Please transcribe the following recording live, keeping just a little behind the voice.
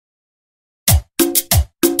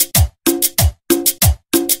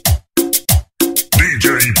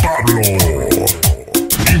DJ Pablo.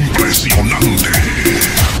 Impresionante.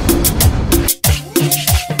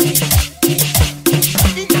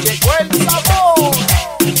 Y llegó el sabor.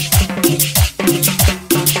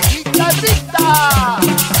 Guitarrita.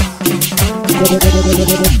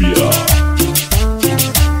 Cumbia.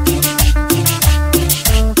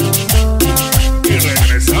 Y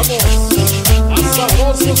regresamos más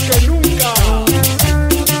sabrosos que nunca.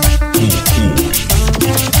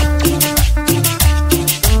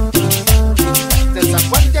 De San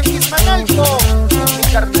Juan de Aquismanalco, mi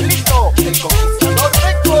carnalito, el Conquistador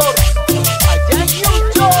Records, allá en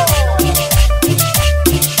Yucho.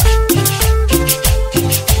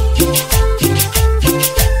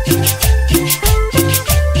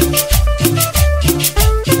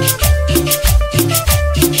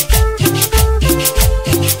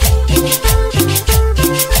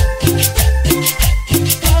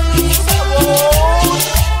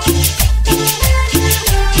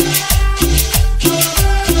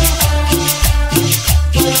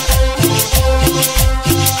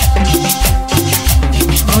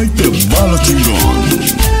 Ay, te va la chingón.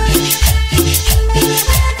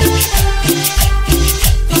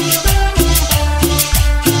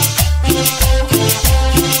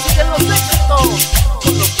 Siguen los éxitos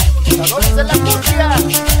con los conquistadores de la cumbia.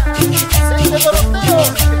 Vicente Doroteo,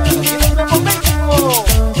 el que nos Nuevo México.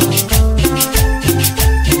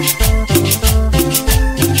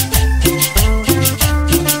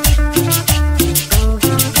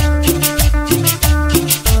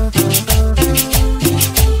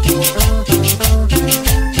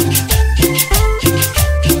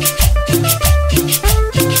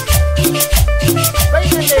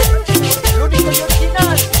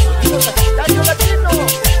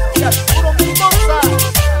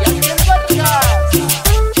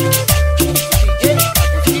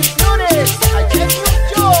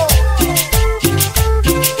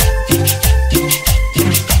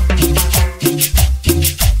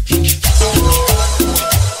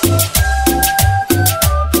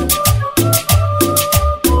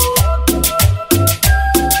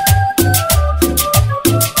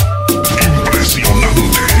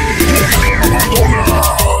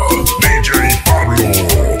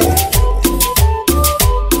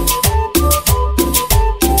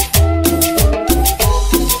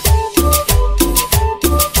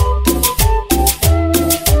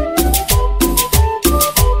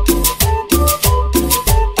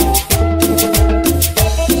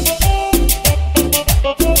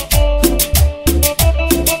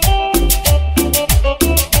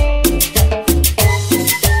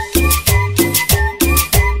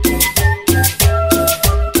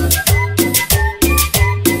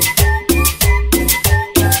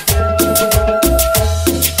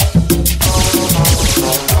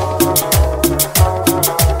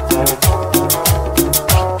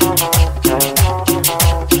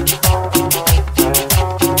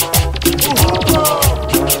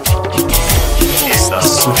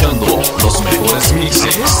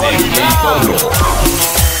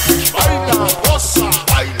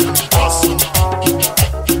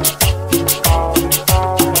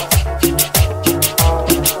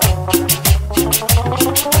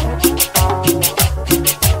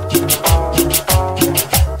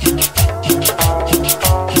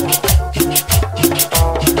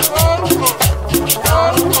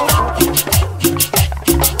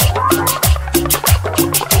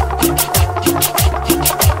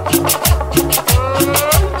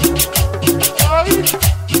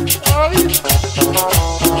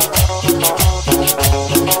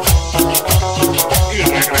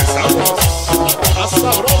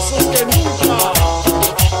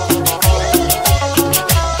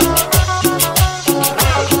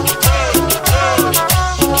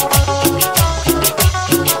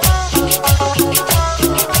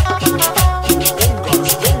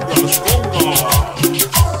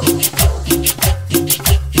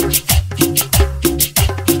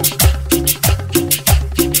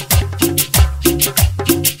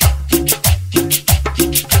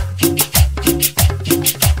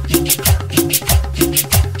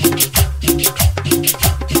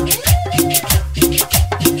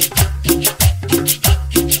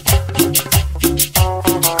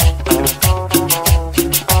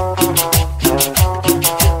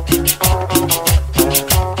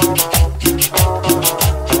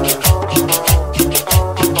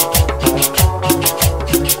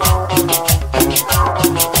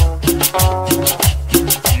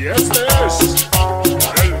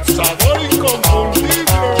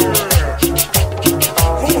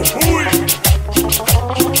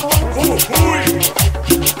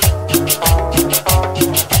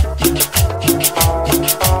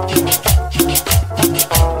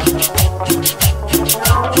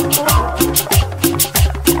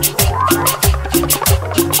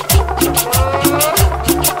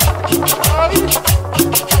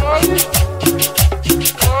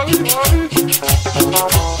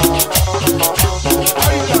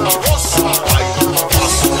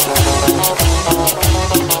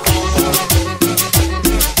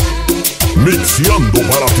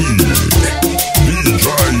 Mezclando para ti, DJ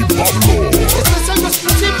Pablo. Este es algo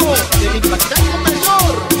exclusivo del impactante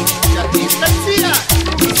mayor, Jardín García,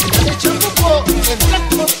 ciudad de Chamuco, en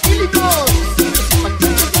Blackmore, Illinois. Los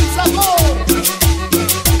impactantes del sabor.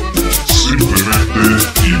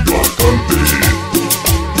 Simplemente impactante.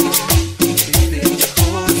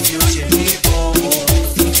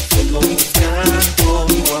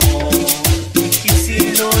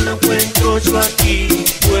 Yo aquí,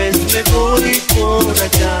 pues me voy por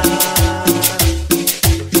allá.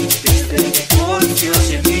 Desde lejos se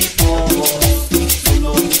oye mi voz, solo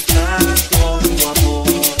buscando tu amor.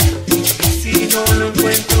 Y si no lo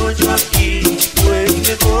encuentro yo aquí, pues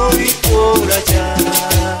me voy por allá.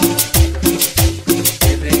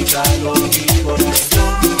 Te regalo mi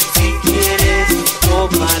corazón, si quieres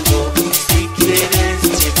tómalo, si quieres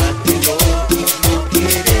llévatelo, no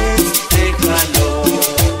quieres déjalo.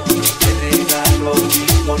 Mi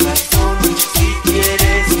corazón, si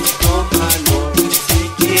quieres, tómalo, si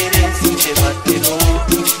quieres, llévatelo,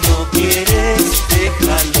 no quieres,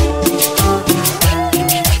 déjalo.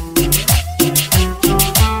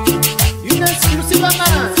 Y una exclusiva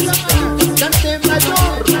más, del impactante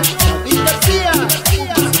mayor, Jardín García,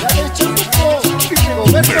 ciudad de Chamuco,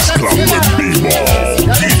 Roberto Mezclando García, en vivo,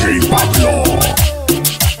 ciudad de DJ Pablo.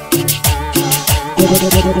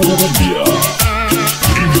 Colombia.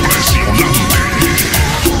 Impresionante.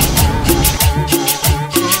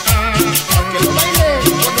 que lo baile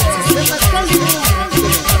con el sistema cálido de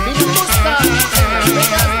Camino Costa, en Las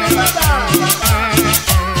Vegas, Nevada.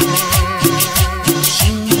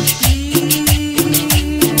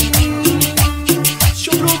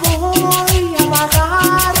 Yo no voy a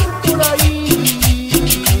vagar por ahí,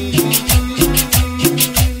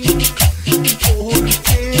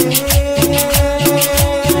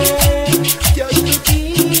 porque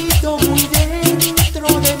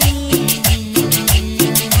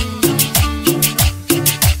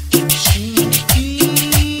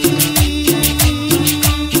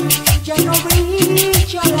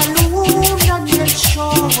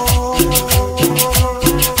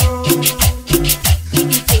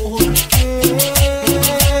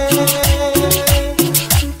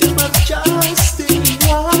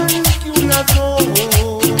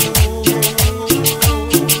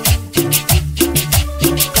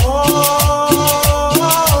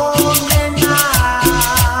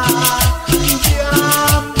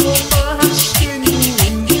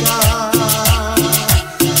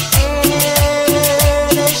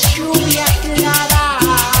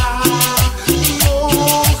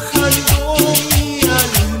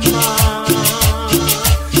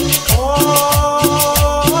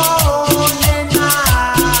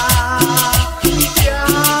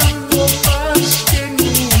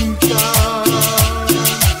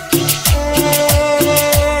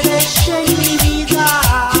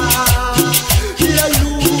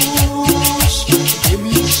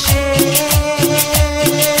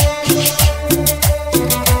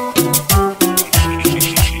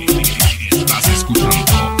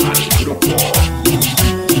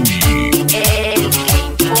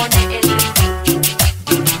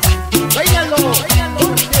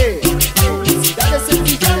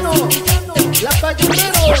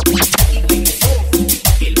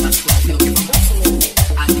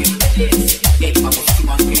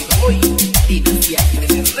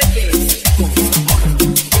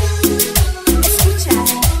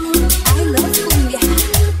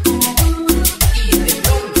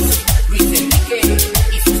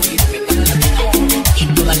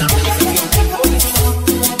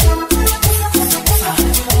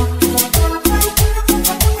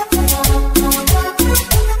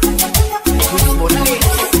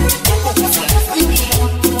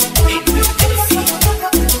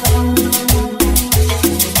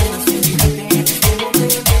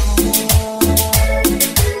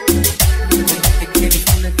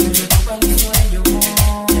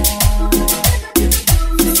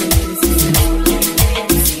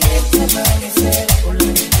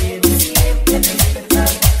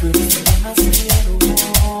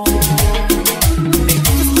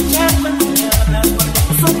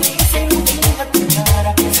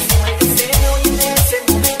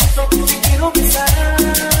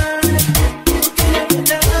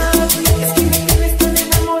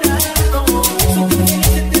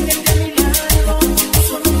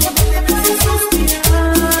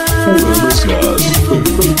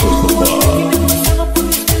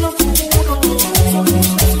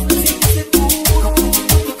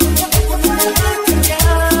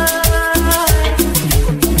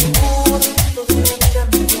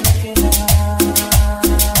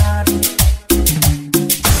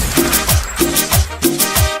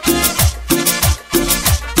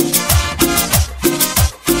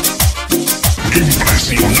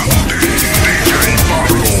Impresionante, DJ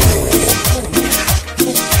Pablo.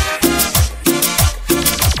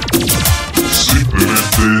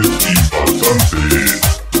 Simplemente impactante.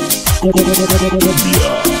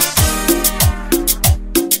 Cumbia.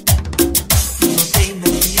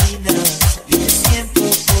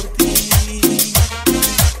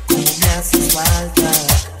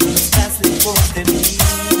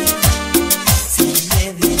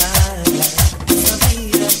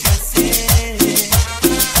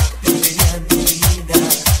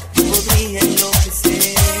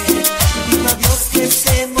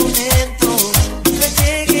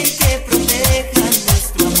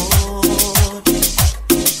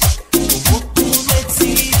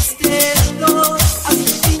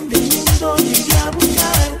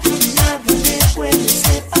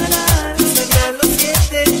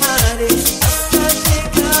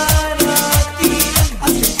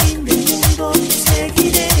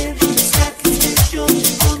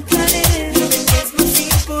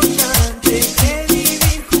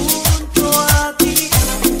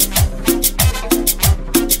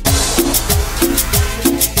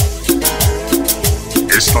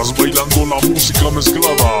 Estás bailando la música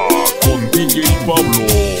mezclada con DJ Pablo.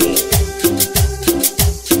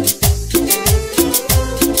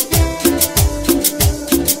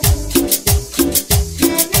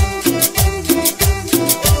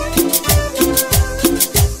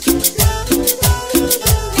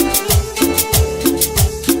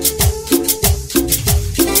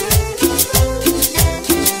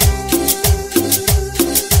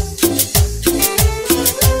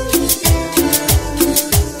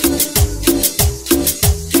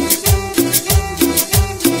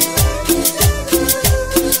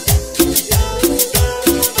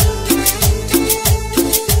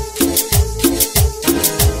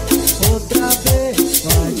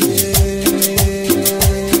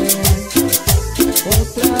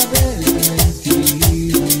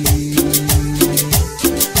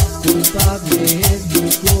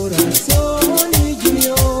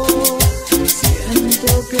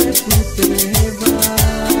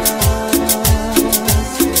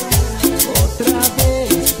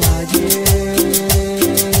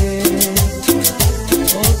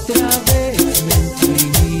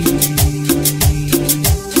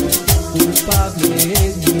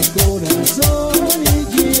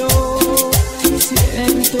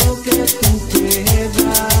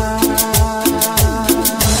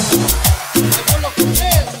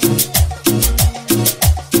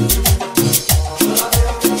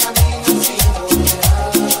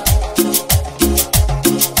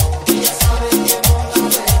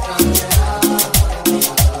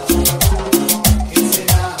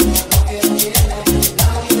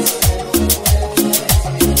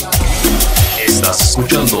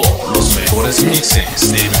 Escuchando los mejores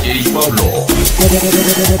mixes de DJ Pablo.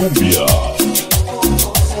 Cumbia.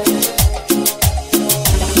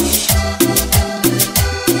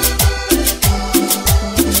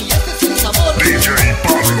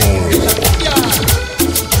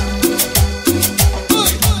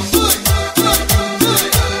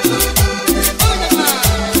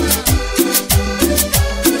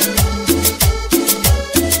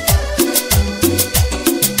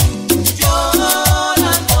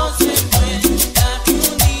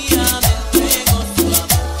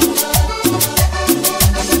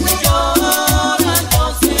 Yo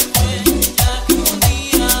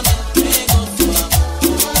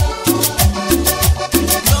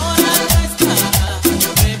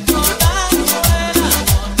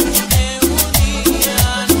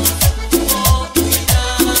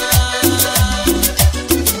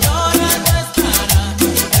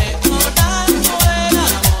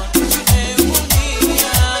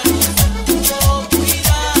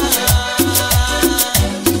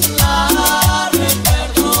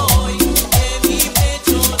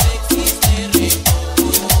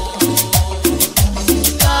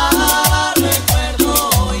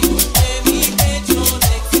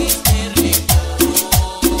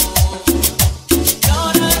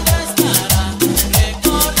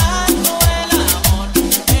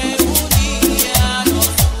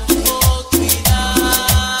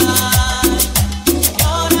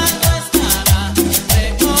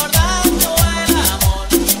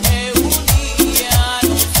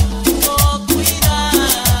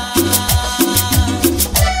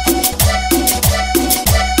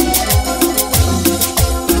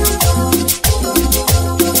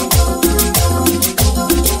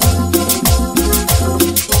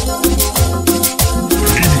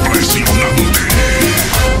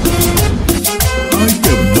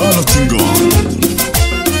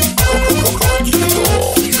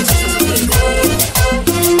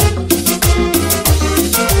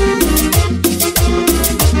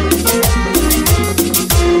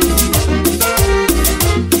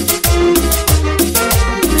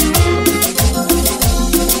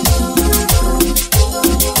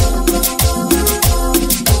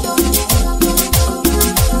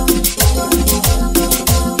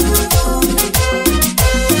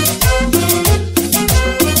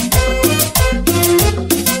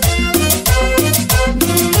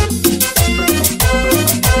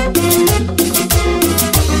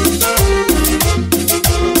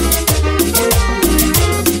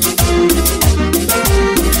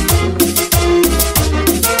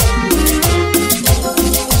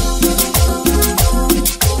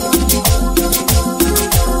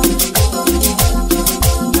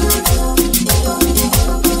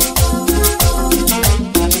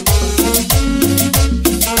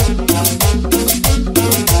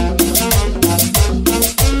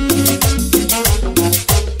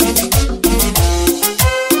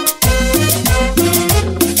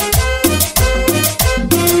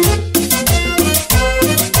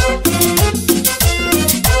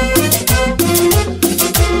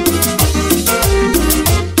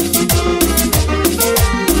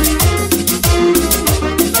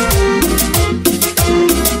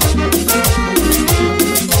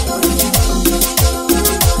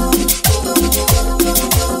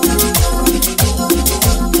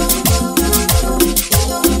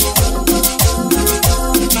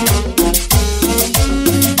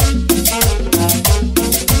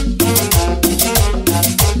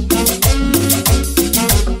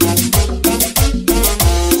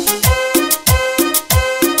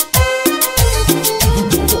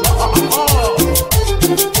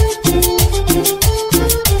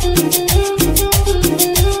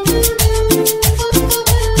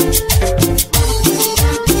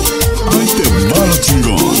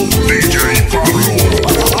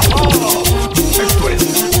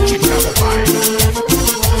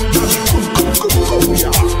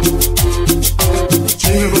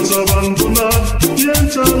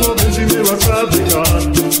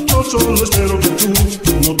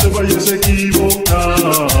equivocar.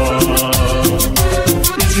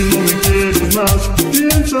 Y si no me quieres más,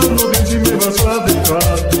 piénsalo bien si me vas a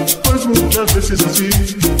dejar. Pues muchas veces así,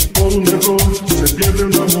 por un error, se pierde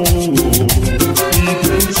un amor. Y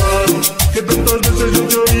pensar que tantas veces yo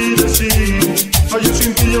te oí decir: ay, yo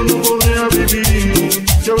sin ti yo no podría vivir.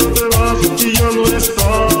 Y ahora te vas y ya no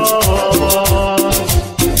estás.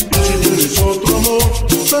 Y si tienes otro amor,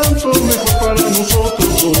 tanto mejor para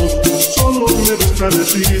nosotros dos. Solo me resta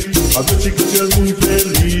decir: a ver, chica, seas muy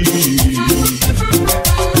feliz. Y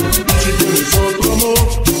si tienes otro amor,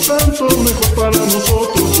 tanto mejor para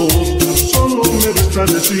nosotros dos. Solo me resta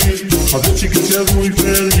decir: a ver, chica, seas muy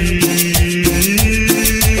feliz.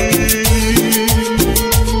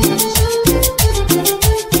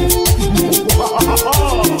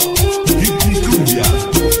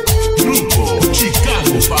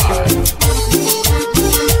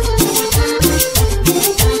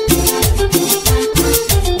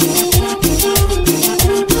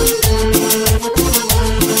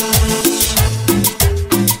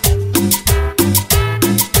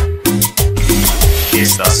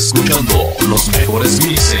 Estás escuchando los mejores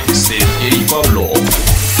mixes de DJ Pablo.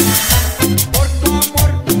 Por tu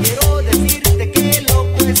amor quiero decirte que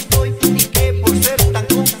loco estoy y que por ser tan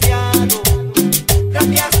confiado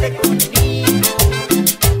cambiaste conmigo.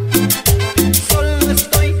 Solo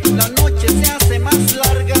estoy, la noche se hace más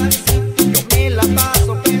larga, yo me la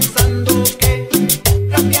paso pensando que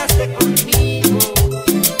cambiaste conmigo.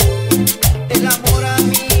 El amor a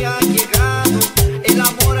mí ha llegado, el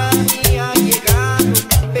amor a mí ha llegado,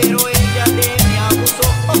 pero ella de mí abusó.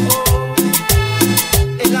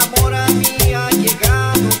 El amor a mí ha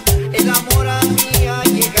llegado, el amor a mí ha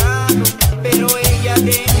llegado, pero ella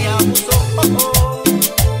de mí abusó.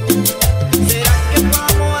 ¿Será que tu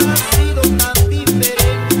amor ha sido tan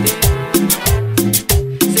diferente?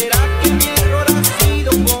 ¿Será que mi error ha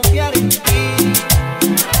sido confiar en ti?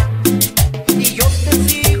 Y yo te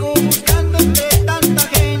sigo buscando entre tanta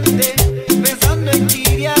gente, pensando en ti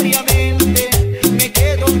diariamente. Me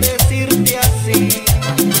quedo decirte así.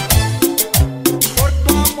 Por tu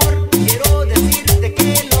amor quiero decirte que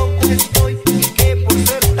loco estoy y que por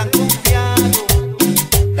ser tan confiado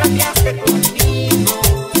cambiaste conmigo.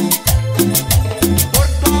 Por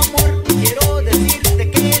tu amor quiero decirte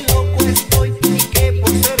que loco estoy y que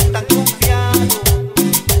por ser tan confiado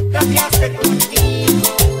cambiaste conmigo.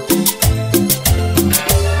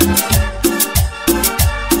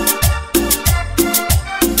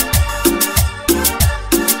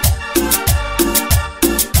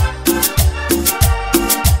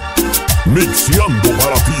 Mixeando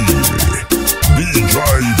para ti, DJ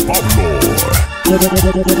Pablo.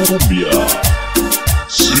 Cumbia,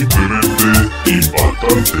 simplemente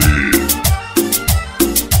impactante.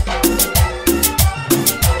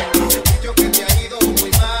 Yo que te ha ido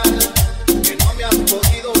muy mal, que no me has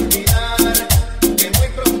podido olvidar, que muy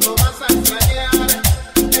pronto vas a extrañar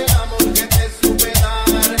el amor que te supe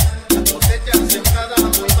dar. La cosecha sembrada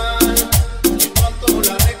muy mal, y pronto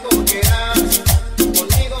la recogerás.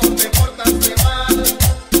 Conmigo te portaste mal,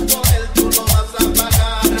 con él tú lo vas a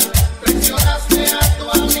pagar. Traicionaste a tu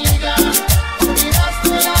amiga, olvidaste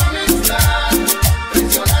la amistad,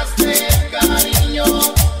 traicionaste el cariño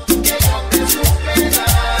que yo te supe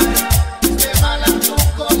dar. Fuiste mala tú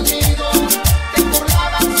conmigo, te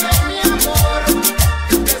burlabas de mi amor,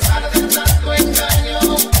 y a pesar de tanto engaño,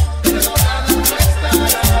 perdonada no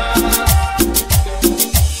estarás.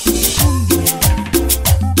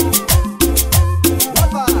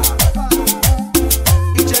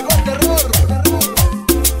 Y llegó el terror,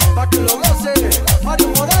 pa' que lo goce Mario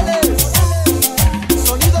Morales,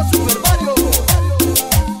 sonido Super Mario,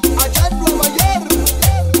 allá en Nueva York.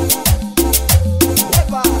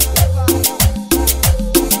 ¡Huepa!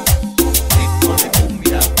 Ritmo de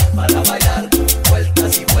cumbia para bailar,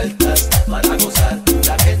 vueltas y vueltas para gozar.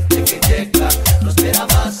 La gente que llega no espera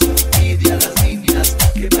más, pide a las niñas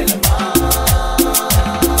que bailan más.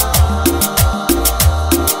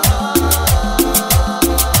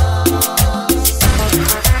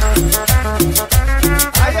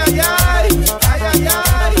 Ay, ay, ay, ay, ay, ay,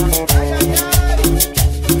 ay, ay, ay.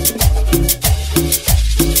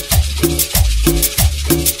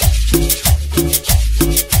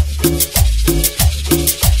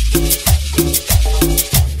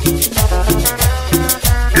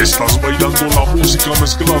 Estás bailando la música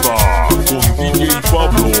mezclada con DJ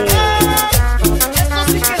Pablo. Esto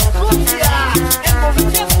sí que es cumbia, en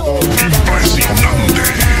movimiento. Impresionante.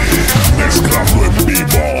 Mezclando en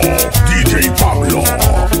vivo, DJ Pablo.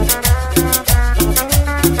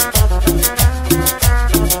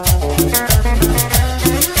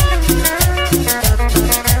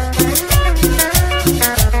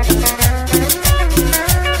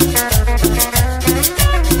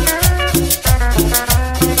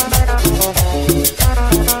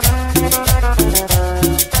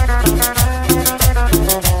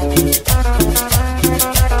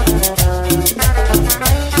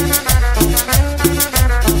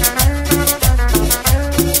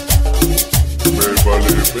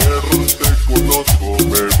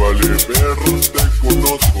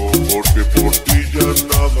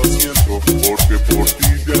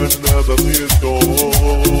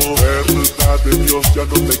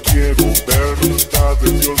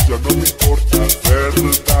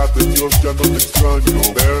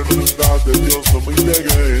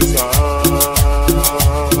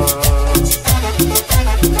 más.